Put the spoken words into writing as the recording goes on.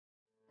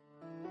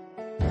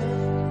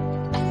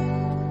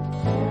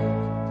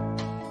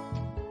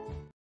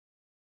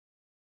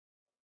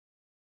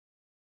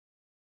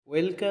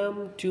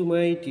Welcome to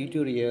my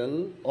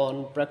tutorial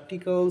on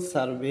practical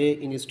survey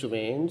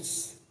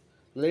instruments.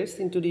 Let's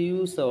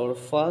introduce our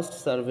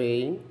first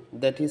survey,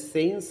 that is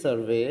science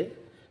survey.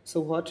 So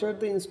what are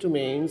the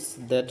instruments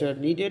that are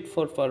needed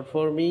for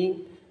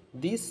performing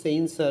this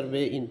science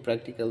survey in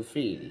practical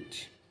field?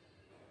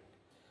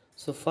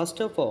 So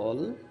first of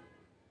all,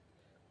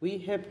 we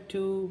have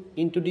to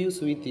introduce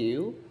with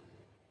you,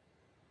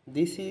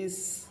 this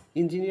is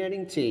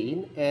engineering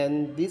chain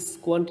and this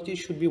quantity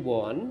should be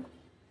 1.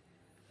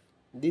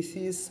 This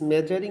is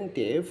measuring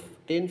tape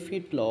 10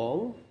 feet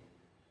long.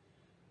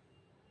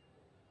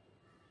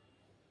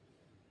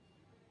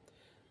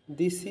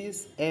 This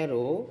is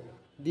arrow.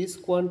 This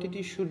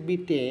quantity should be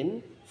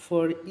 10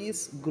 for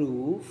each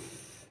groove.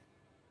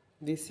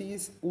 This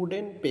is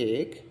wooden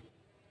peg.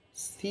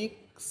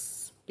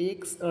 6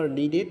 pegs are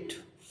needed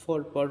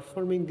for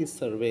performing this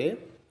survey.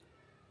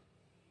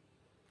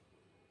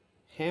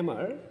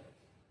 Hammer.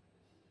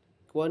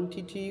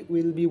 Quantity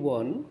will be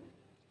 1.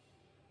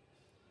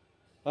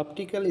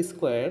 Optical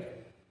square.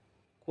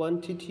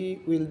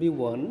 Quantity will be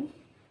 1.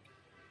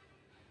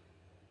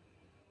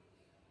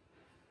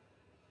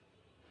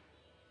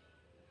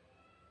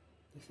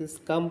 This is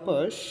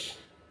compass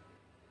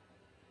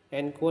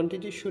and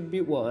quantity should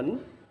be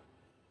 1.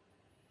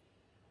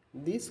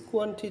 This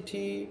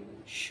quantity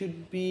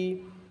should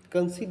be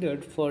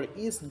considered for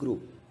each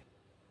group.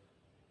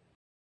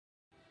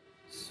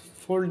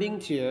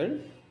 Folding chair,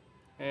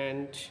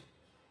 and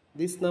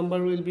this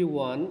number will be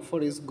 1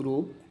 for each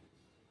group.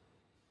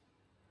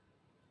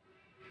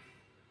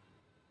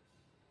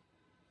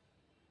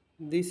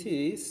 This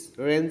is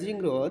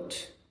ranging rod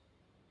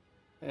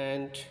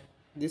and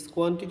this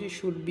quantity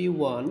should be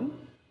 1.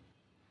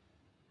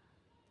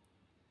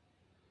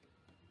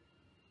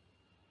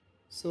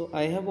 So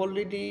I have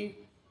already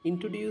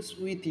introduced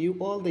with you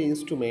all the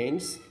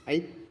instruments.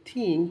 I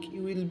think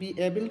you will be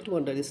able to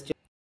understand.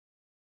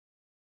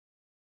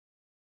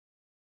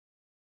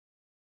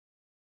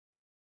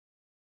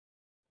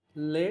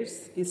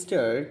 Let's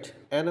start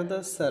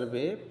another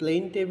survey,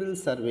 plane table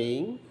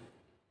surveying.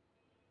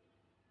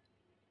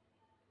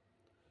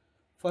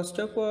 First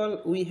of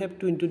all, we have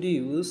to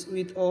introduce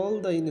with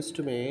all the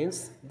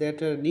instruments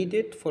that are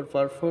needed for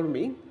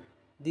performing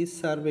this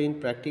survey in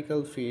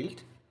practical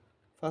field.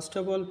 First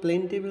of all,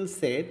 plane table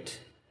set.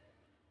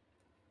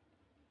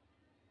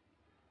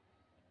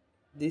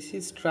 This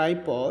is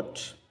tripod.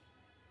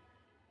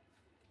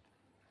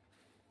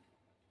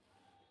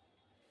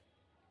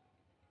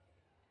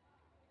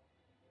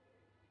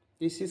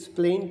 This is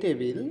plane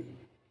table.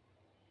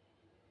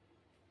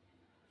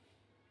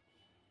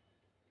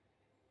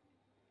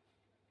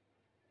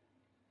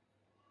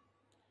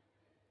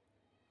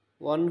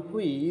 On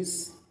which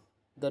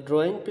the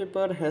drawing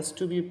paper has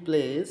to be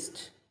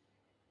placed.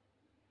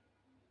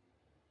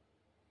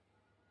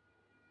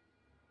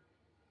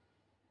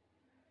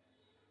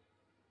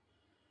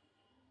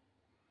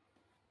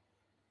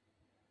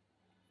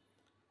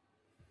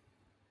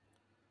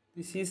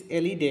 This is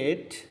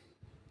LED.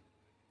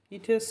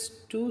 It has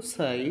two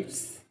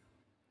sides,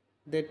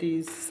 that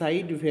is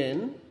side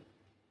vane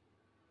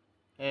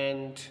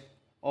and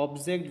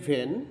object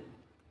vane,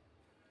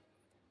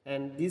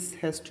 and this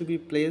has to be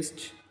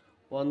placed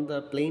on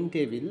the plane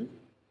table.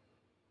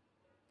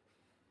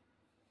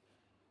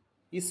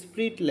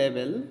 Spirit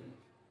level.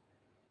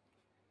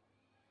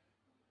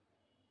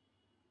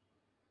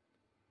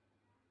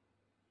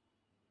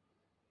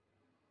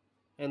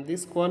 And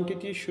this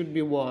quantity should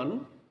be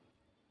 1.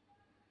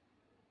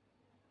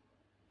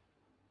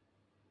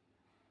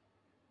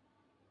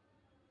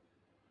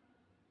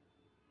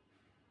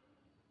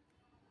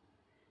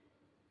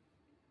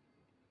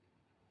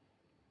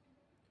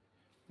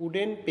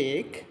 Wooden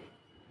peg.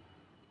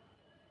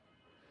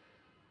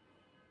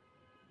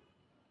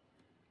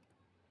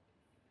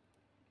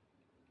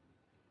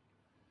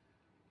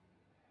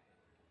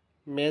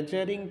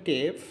 Measuring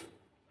tape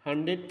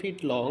 100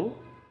 feet long.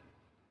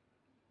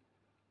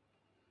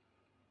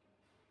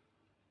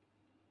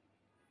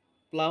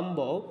 Plumb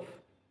bob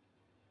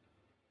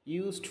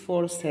used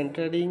for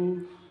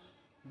centering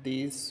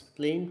this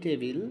plane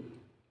table.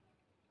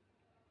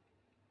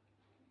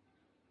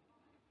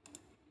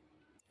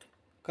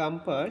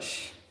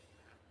 Compass,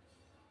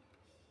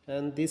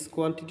 and this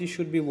quantity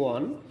should be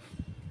 1.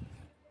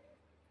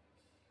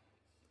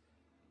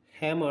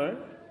 Hammer,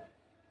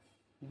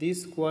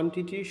 this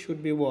quantity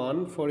should be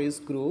 1 for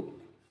each group.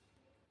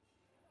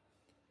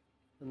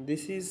 And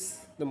this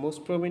is the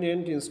most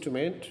prominent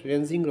instrument,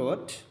 ranging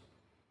rod,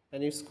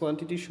 and its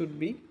quantity should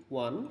be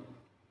 1.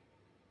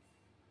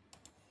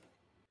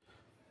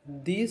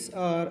 These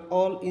are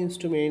all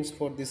instruments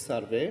for this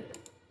survey.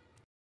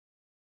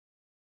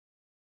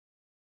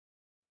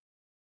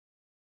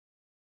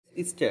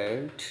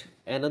 Start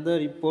another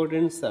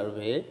important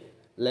survey,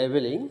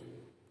 leveling.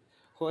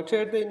 What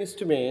are the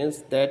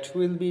instruments that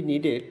will be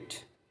needed?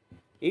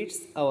 It's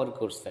our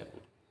question.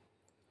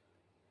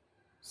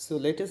 So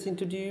let us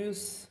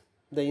introduce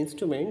the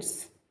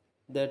instruments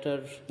that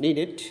are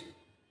needed.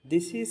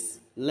 This is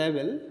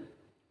level,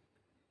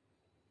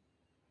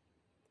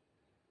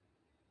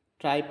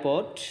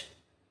 tripod.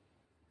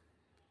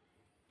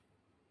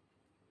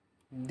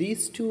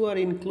 These two are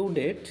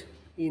included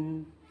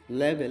in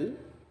level.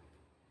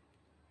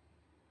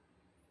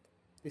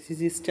 This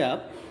is a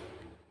step.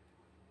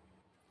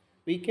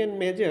 We can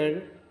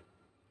measure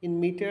in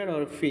meter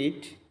or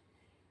feet.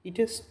 It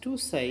has two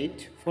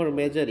sides for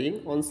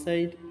measuring. One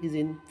side is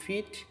in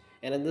feet,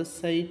 another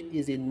side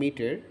is in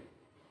meter.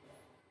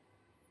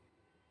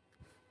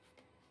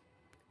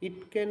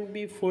 It can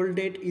be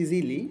folded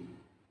easily.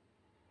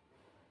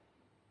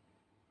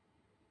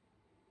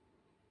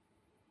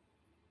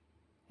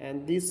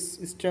 And this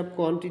step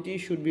quantity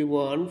should be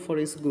 1 for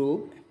each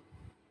group.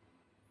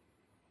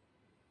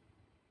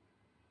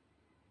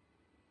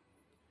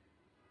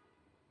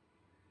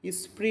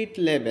 Split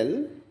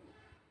label,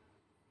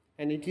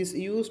 and it is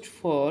used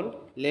for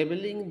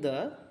labeling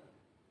the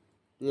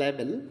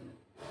label.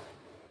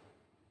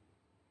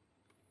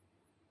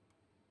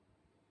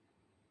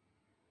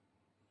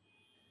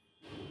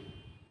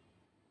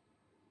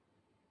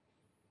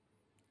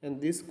 And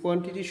this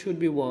quantity should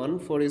be 1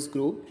 for each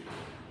group.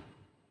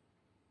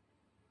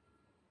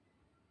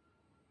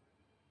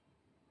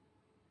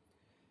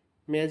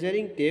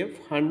 Measuring tape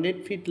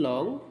 100 feet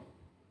long,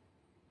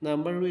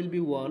 number will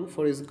be 1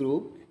 for each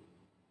group.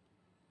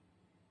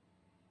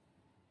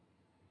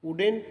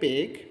 Wooden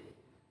peg,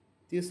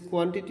 this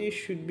quantity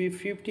should be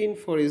 15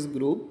 for each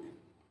group.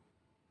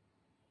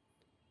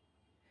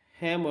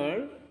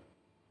 Hammer,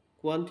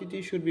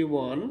 quantity should be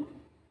 1.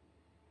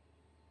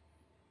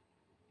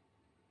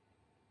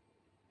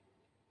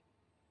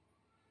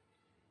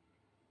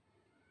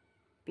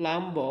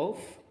 Plumb bob,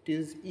 it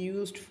is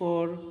used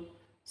for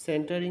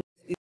centering.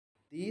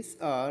 These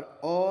are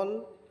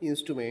all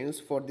instruments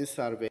for this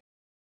survey.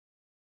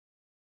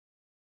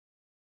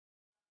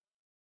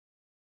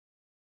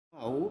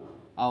 Now,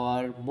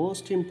 our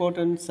most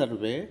important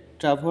survey,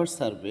 traverse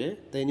survey,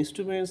 the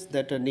instruments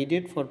that are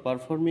needed for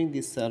performing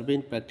this survey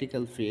in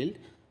practical field.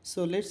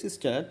 So let's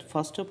start.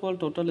 First of all,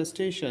 total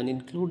station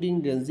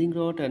including ranging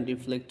rod and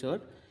reflector,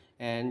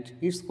 and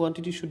its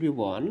quantity should be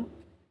 1.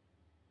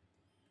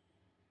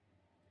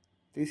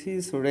 This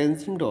is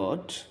ranging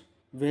rod,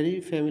 very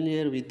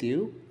familiar with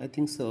you, I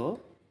think so.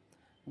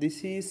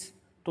 This is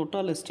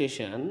total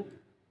station.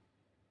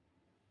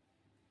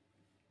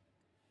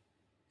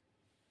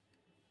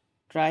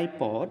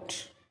 Tripod,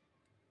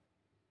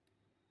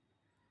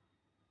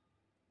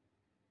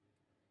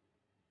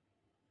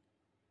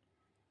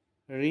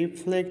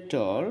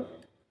 reflector,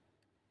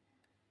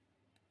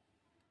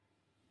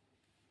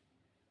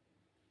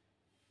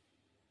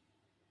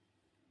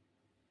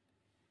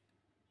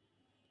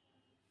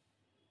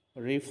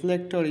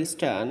 reflector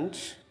stand,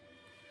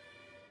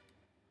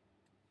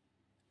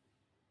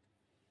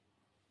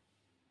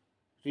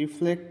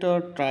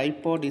 reflector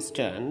tripod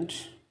stand.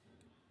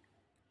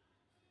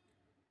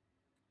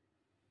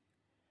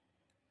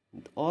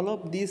 All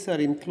of these are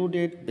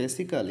included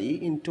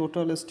basically in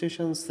total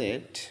station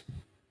set.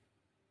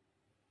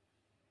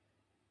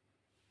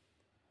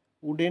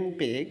 Wooden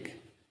peg,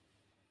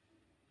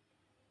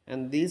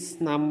 and this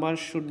number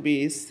should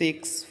be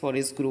 6 for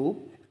each group.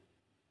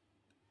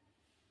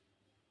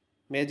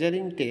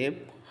 Measuring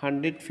tape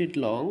 100 feet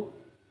long,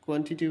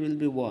 quantity will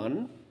be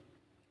 1.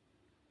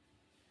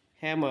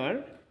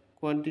 Hammer,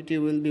 quantity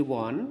will be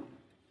 1.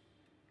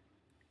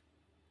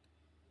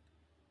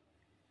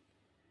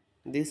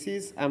 This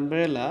is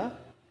umbrella,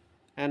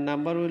 and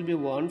number will be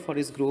 1 for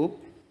each group.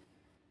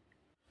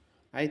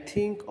 I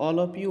think all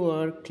of you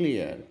are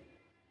clear.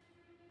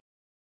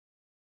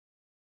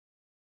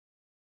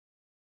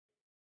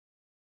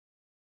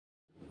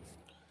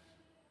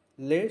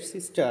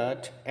 Let's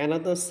start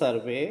another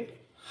survey,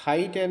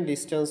 height and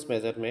distance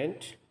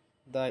measurement.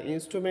 The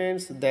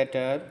instruments that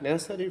are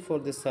necessary for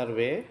this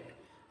survey,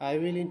 I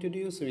will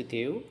introduce with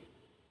you.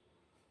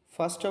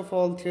 First of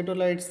all,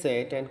 theodolite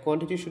set, and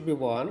quantity should be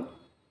 1.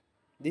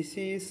 This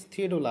is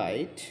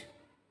theodolite.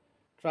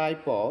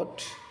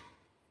 Tripod,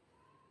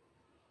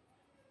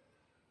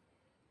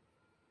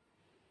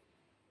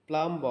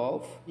 plumb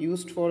bob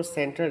used for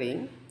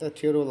centering the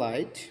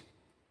theodolite.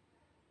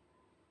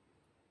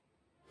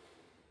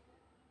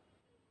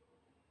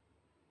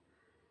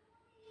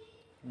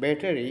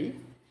 Battery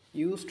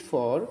used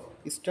for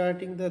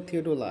starting the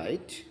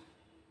theodolite.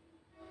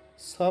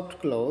 Soft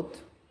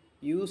cloth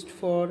used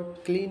for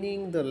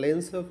cleaning the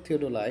lens of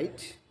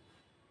theodolite.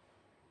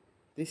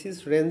 This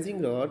is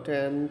ranging rod,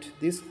 and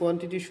this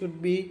quantity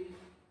should be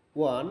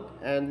 1,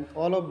 and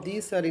all of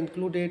these are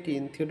included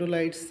in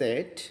theodolite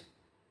set.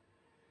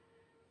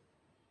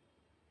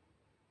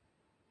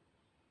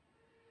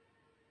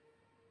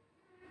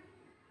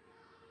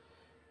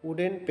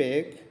 Wooden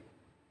peg,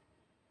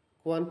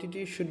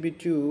 quantity should be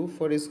 2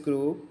 for each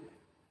group.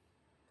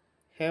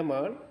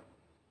 Hammer,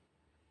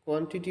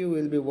 quantity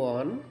will be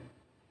 1.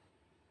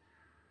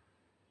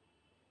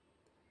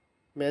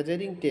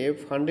 Measuring tape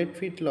 100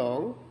 feet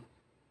long,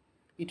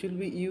 it will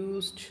be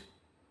used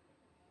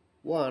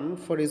 1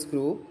 for each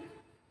group.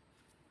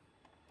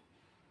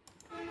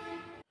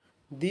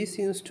 These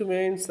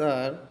instruments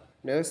are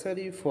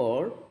necessary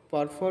for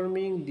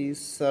performing this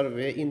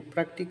survey in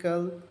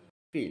practical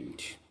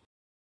field.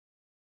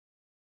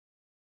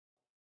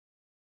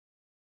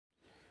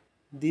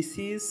 This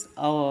is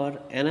our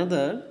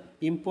another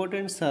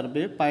important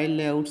survey pile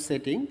layout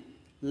setting.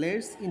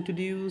 Let's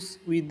introduce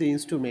with the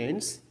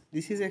instruments.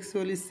 This is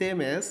actually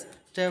same as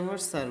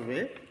traverse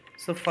survey.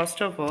 So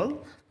first of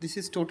all, this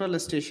is total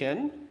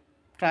station,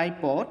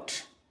 tripod,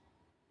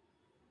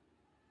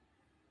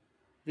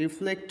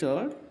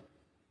 reflector,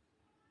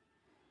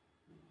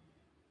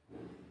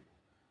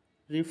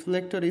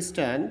 reflector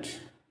stand,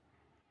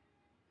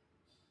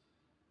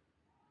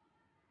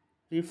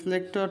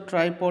 reflector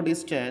tripod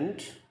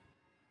stand,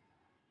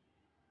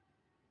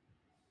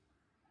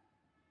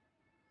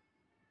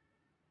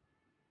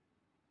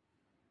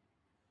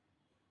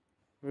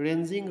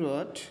 ranging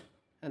rod,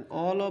 and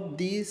all of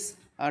these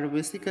are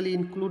basically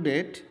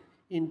included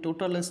in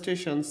total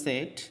station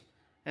set,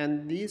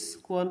 and this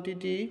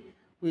quantity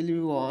will be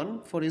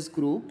 1 for each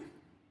group.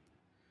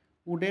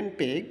 Wooden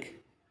peg,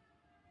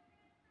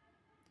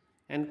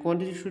 and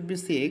quantity should be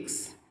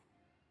 6.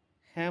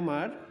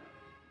 Hammer,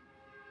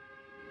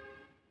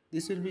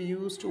 this will be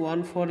used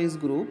 1 for each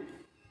group.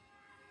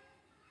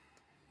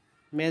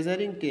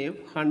 Measuring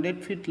tape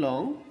 100 feet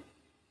long.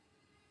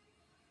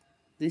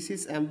 This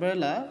is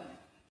umbrella,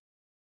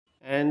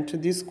 and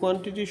this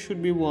quantity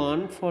should be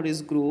 1 for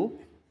each group.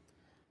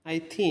 I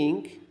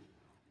think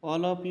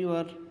all of you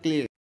are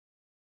clear.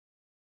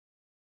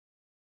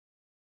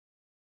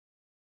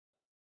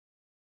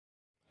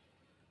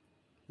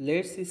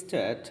 Let's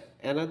start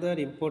another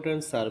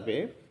important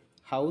survey,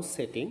 house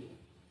setting.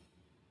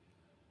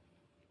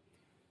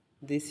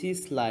 This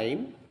is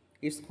lime.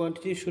 Its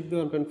quantity should be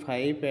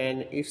 1.5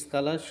 and its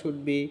color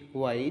should be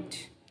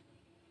white.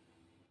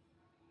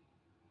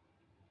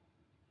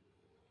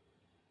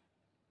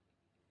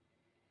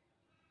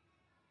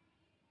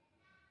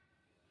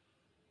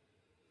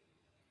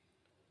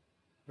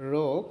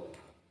 Rope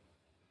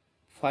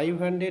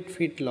 500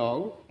 feet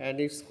long and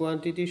its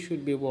quantity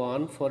should be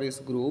 1 for its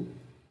group.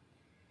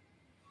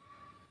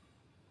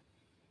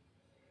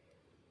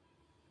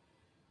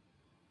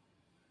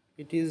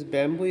 It is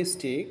bamboo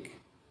stick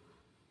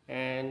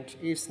and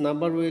its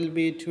number will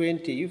be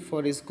 20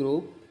 for its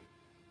group.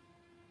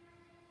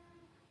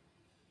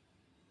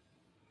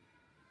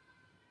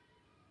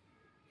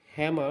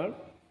 Hammer,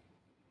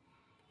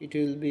 it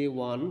will be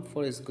 1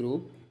 for its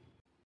group.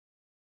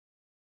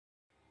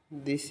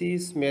 This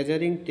is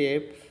measuring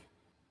tape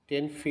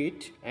 10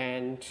 feet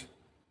and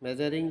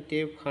measuring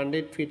tape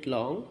 100 feet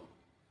long.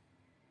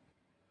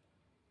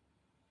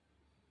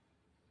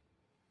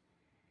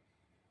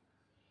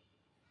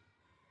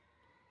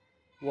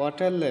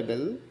 Water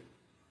level,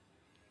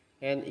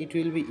 and it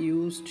will be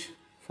used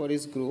for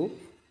its group.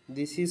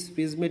 This is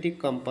prismatic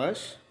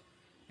compass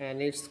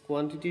and its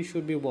quantity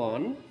should be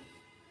 1.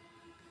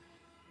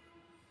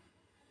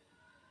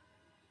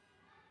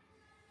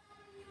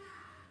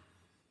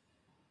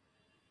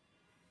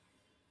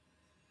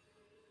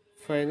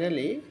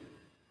 Finally,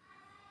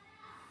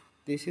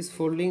 this is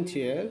folding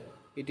chair.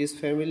 It is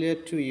familiar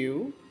to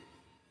you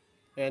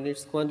and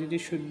its quantity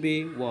should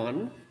be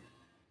 1.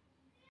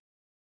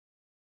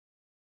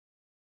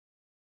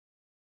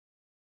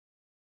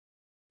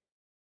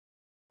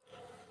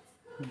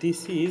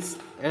 This is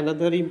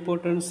another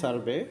important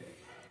survey,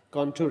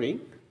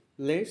 contouring.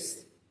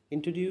 Let's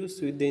introduce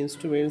with the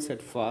instruments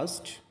at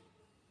first.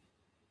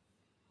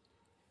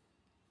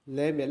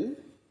 Label,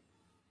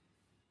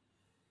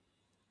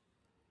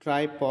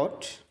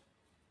 tripod.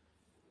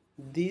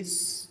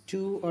 These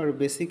two are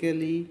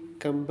basically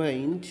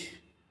combined,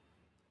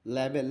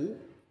 label,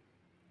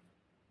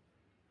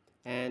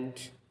 and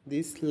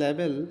this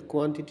label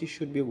quantity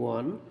should be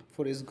 1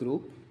 for each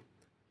group.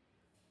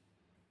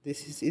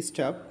 This is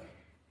stub,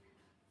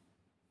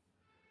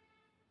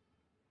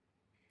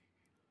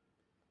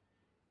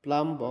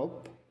 plumb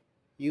bob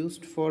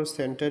used for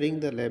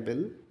centering the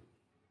label,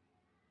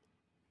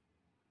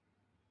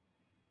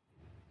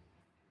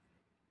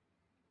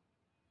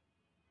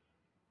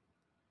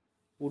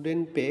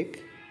 wooden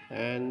peg,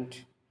 and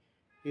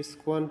its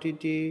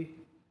quantity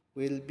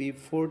will be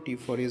 40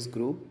 for each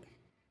group.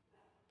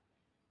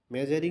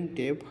 Measuring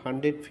tape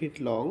 100 feet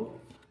long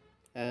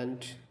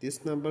and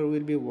this number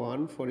will be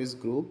 1 for each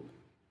group.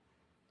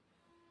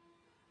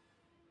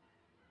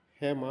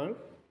 Hammer,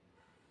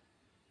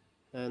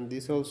 and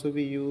this also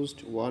be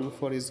used 1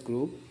 for each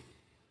group.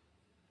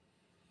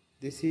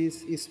 This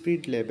is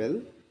speed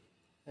level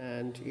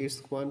and its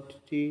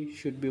quantity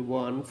should be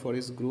 1 for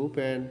each group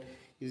and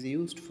is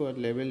used for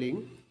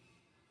leveling.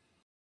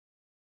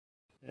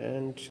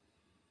 And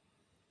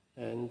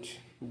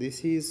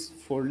this is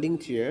folding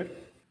chair.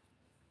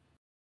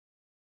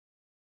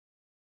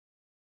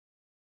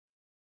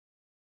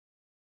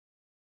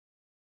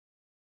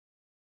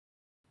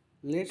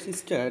 Let's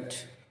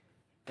start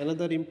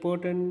another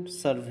important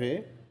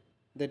survey,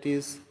 that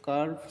is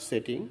curve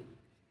setting.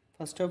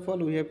 First of all,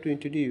 we have to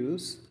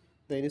introduce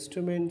the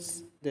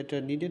instruments that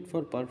are needed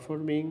for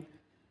performing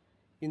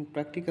in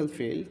practical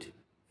field.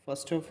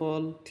 First of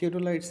all,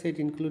 theodolite set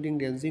including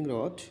ranging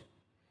rod.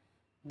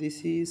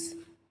 This is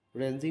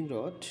ranging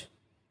rod,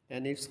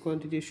 and its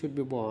quantity should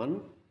be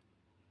 1,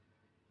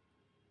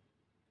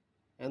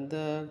 and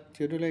the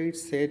theodolite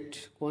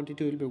set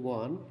quantity will be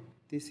 1.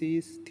 This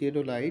is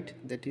theodolite,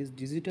 that is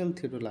digital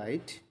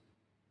theodolite.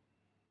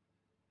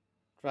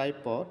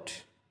 Tripod,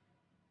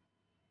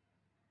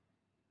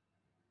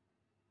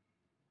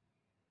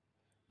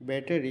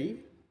 battery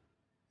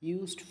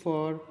used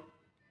for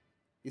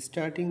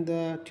starting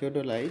the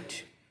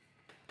theodolite,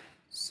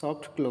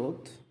 soft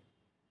cloth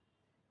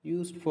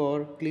used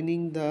for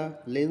cleaning the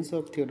lens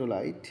of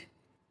theodolite.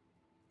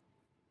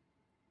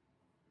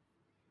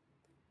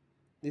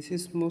 This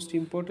is most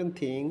important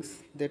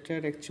things that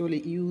are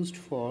actually used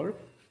for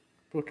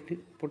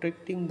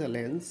protecting the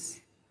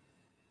lens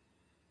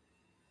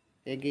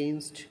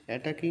against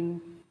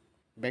attacking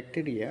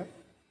bacteria.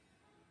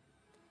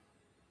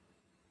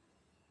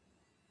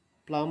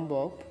 Plumb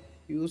bob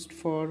used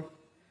for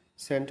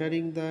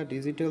centering the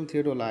digital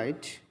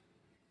theodolite.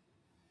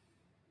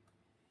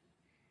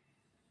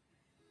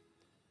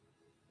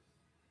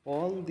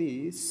 All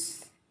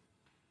these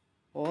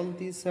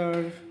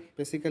are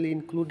basically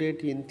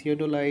included in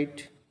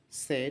theodolite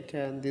set,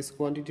 and this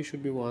quantity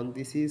should be 1.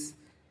 This is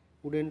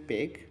wooden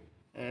peg,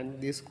 and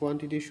this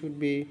quantity should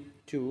be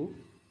 2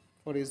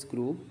 for each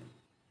group.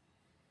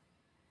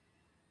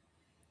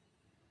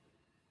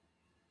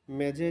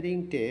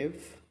 Measuring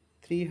tape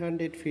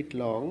 300 feet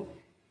long,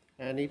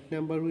 and its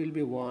number will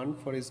be 1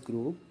 for each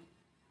group.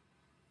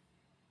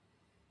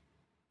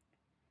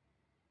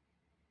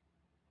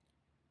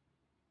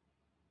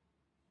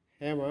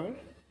 Hammer,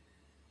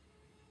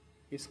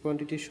 its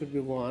quantity should be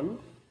 1.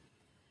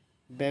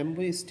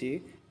 Bamboo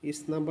stick,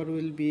 its number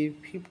will be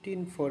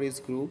 15 for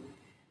each group.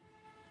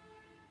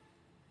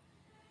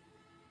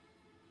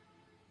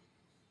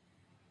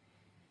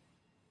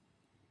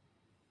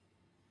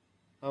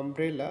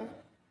 Umbrella,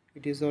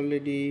 it is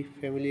already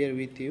familiar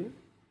with you,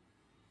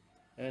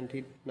 and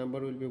its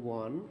number will be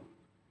 1.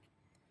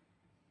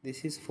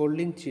 This is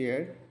folding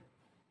chair,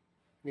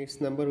 its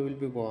number will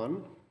be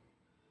 1.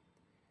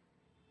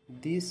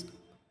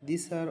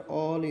 These are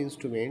all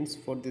instruments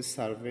for this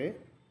survey.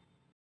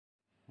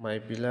 My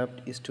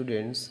beloved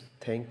students,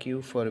 thank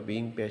you for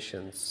being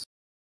patient.